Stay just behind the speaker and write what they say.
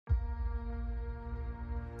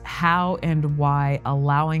how and why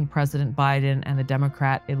allowing President Biden and the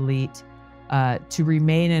Democrat elite to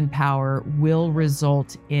remain in power will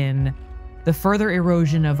result in the further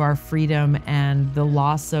erosion of our freedom and the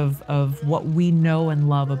loss of what we know and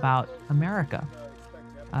love about America.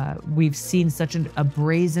 We've seen such a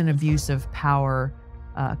brazen abuse of power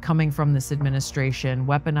coming from this administration,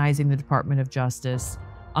 weaponizing the Department of Justice,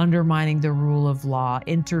 undermining the rule of law,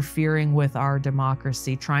 interfering with our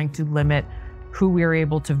democracy, trying to limit who we are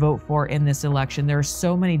able to vote for in this election. There are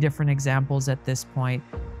so many different examples at this point.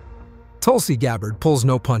 Tulsi Gabbard pulls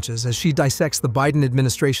no punches as she dissects the Biden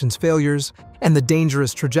administration's failures and the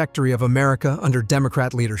dangerous trajectory of America under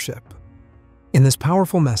Democrat leadership. In this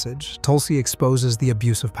powerful message, Tulsi exposes the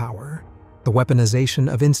abuse of power, the weaponization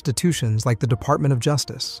of institutions like the Department of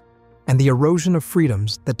Justice, and the erosion of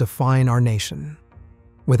freedoms that define our nation.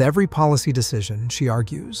 With every policy decision, she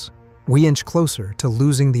argues, we inch closer to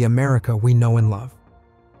losing the America we know and love.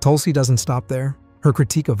 Tulsi doesn't stop there. Her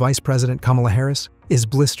critique of Vice President Kamala Harris is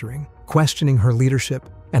blistering, questioning her leadership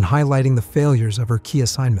and highlighting the failures of her key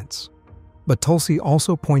assignments. But Tulsi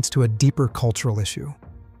also points to a deeper cultural issue: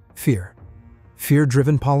 fear.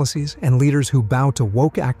 Fear-driven policies and leaders who bow to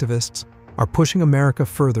woke activists are pushing America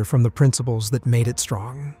further from the principles that made it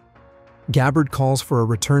strong. Gabbard calls for a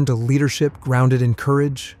return to leadership grounded in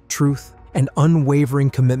courage, truth, and unwavering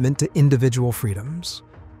commitment to individual freedoms.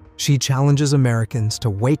 She challenges Americans to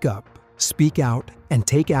wake up, speak out, and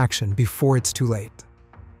take action before it's too late.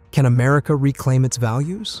 Can America reclaim its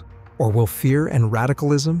values? Or will fear and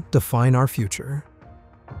radicalism define our future?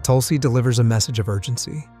 Tulsi delivers a message of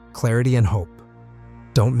urgency, clarity, and hope.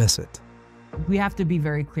 Don't miss it. We have to be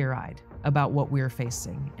very clear-eyed about what we're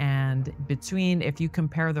facing. And if you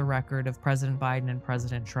compare the record of President Biden and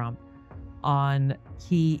President Trump on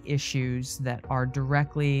key issues that are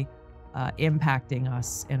directly impacting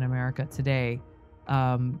us in America today,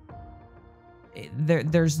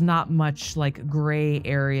 there's not much like gray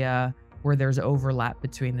area where there's overlap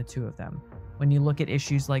between the two of them. When you look at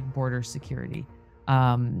issues like border security,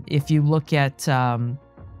 if you look at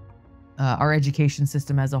our education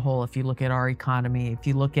system as a whole, if you look at our economy, if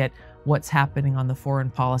you look at what's happening on the foreign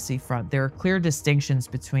policy front, there are clear distinctions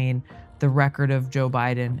between the record of Joe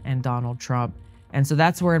Biden and Donald Trump. And so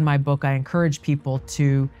that's where in my book, I encourage people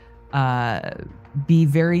to be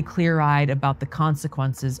very clear-eyed about the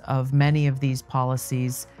consequences of many of these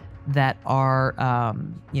policies that are,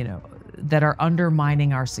 that are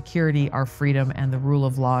undermining our security, our freedom, and the rule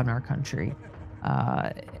of law in our country,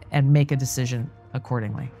 and make a decision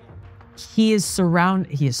accordingly. He is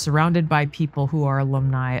surrounded by people who are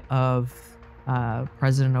alumni of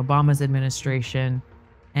President Obama's administration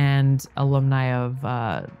and alumni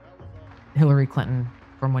of Hillary Clinton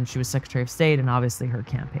from when she was Secretary of State, and obviously her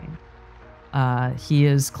campaign. He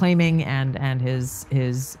is claiming, and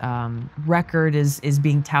his record is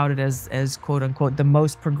being touted as quote unquote the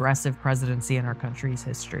most progressive presidency in our country's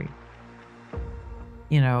history.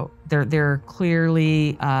 You know, there are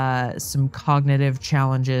clearly some cognitive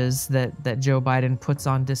challenges that Joe Biden puts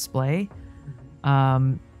on display,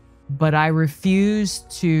 but I refuse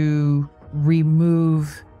to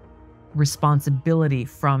remove responsibility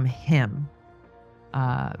from him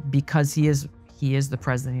because he is the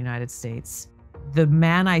president of the United States. The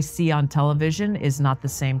man I see on television is not the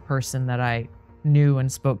same person that I knew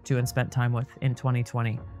and spoke to and spent time with in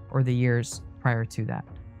 2020 or the years prior to that.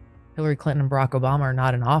 Hillary Clinton and Barack Obama are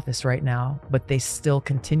not in office right now, but they still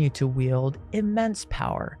continue to wield immense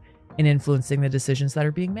power in influencing the decisions that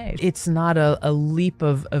are being made. It's not a leap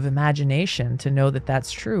of imagination to know that that's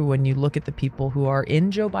true when you look at the people who are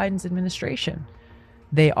in Joe Biden's administration.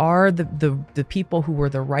 They are the people who were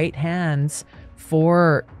the right hands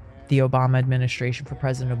for the Obama administration, for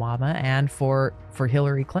President Obama, and for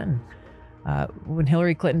Hillary Clinton. When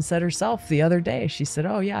Hillary Clinton said herself the other day, she said,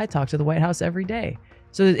 "Oh yeah, I talk to the White House every day."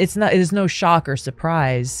 So it is no shock or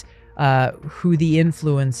surprise who the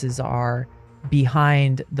influences are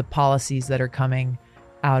behind the policies that are coming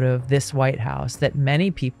out of this White House that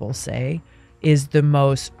many people say is the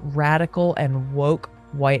most radical and woke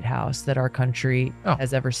White House that our country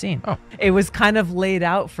has ever seen. It was kind of laid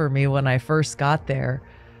out for me when I first got there,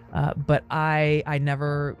 but I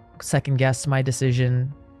never second-guessed my decisions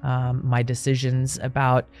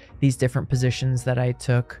about these different positions that I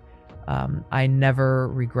took. I never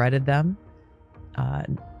regretted them,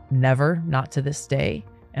 never, not to this day,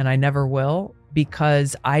 and I never will,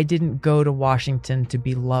 because I didn't go to Washington to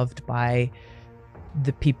be loved by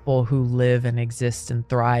the people who live and exist and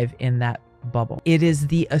thrive in that bubble. It is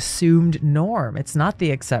the assumed norm. It's not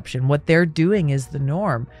the exception. What they're doing is the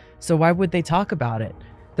norm. So why would they talk about it?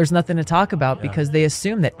 there's nothing to talk about because they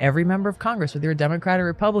assume that every member of Congress, whether you're a Democrat or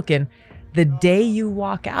Republican, the day you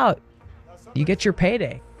walk out, you get your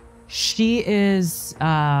payday. She is,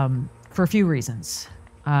 for a few reasons.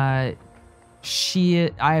 I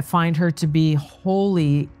find her to be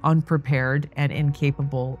wholly unprepared and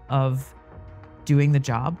incapable of doing the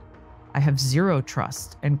job. I have zero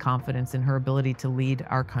trust and confidence in her ability to lead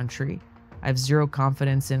our country. I have zero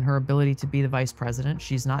confidence in her ability to be the vice president.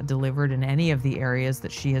 She's not delivered in any of the areas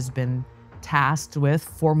that she has been tasked with,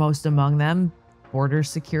 foremost among them, border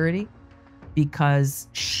security, because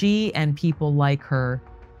she and people like her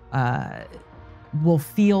will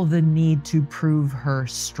feel the need to prove her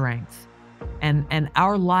strength. And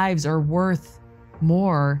our lives are worth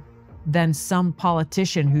more than some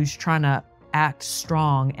politician who's trying to act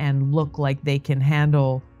strong and look like they can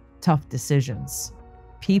handle tough decisions.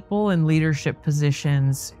 People in leadership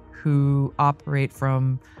positions who operate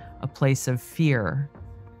from a place of fear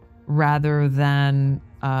rather than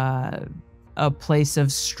a place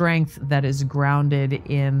of strength that is grounded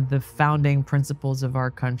in the founding principles of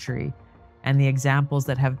our country and the examples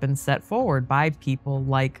that have been set forward by people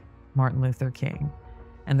like Martin Luther King.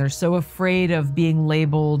 And they're so afraid of being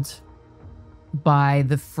labeled by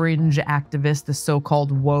the fringe activists, the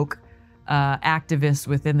so-called woke activists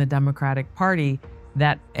within the Democratic Party,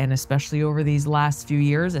 that, and especially over these last few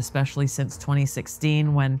years, especially since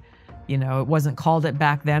 2016, when, you know, it wasn't called it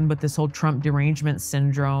back then, but this whole Trump derangement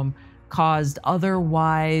syndrome caused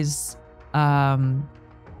otherwise, you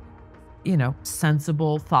know,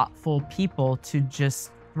 sensible, thoughtful people to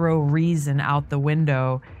just throw reason out the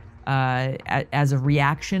window as a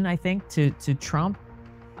reaction, I think, to Trump.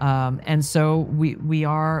 And so we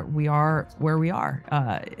are where we are,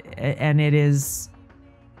 and it is.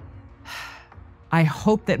 I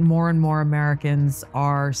hope that more and more Americans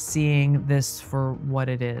are seeing this for what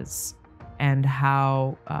it is, and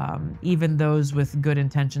how even those with good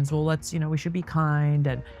intentions, well, let's, you know, we should be kind,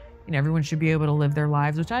 and, you know, everyone should be able to live their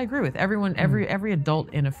lives, which I agree with. Everyone, every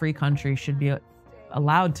adult in a free country should be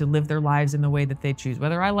allowed to live their lives in the way that they choose,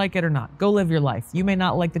 whether I like it or not. Go live your life. You may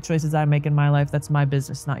not like the choices I make in my life. That's my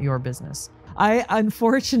business, not your business.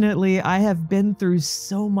 Unfortunately, I have been through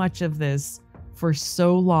so much of this for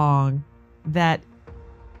so long that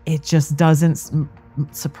it just doesn't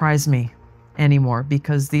surprise me anymore,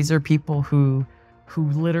 because these are people who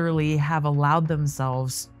literally have allowed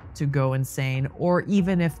themselves to go insane, or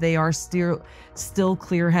even if they are still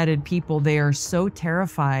clear-headed people, they are so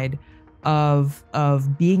terrified of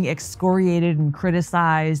being excoriated and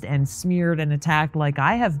criticized and smeared and attacked like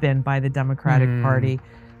I have been by the Democratic Party,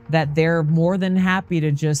 that they're more than happy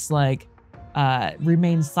to just like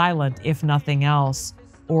remain silent, if nothing else,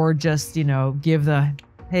 or just, you know, give the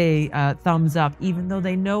hey thumbs up, even though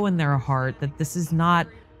they know in their heart that this is not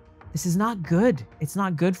good. It's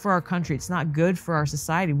not good for our country. It's not good for our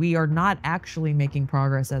society. We are not actually making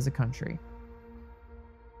progress as a country.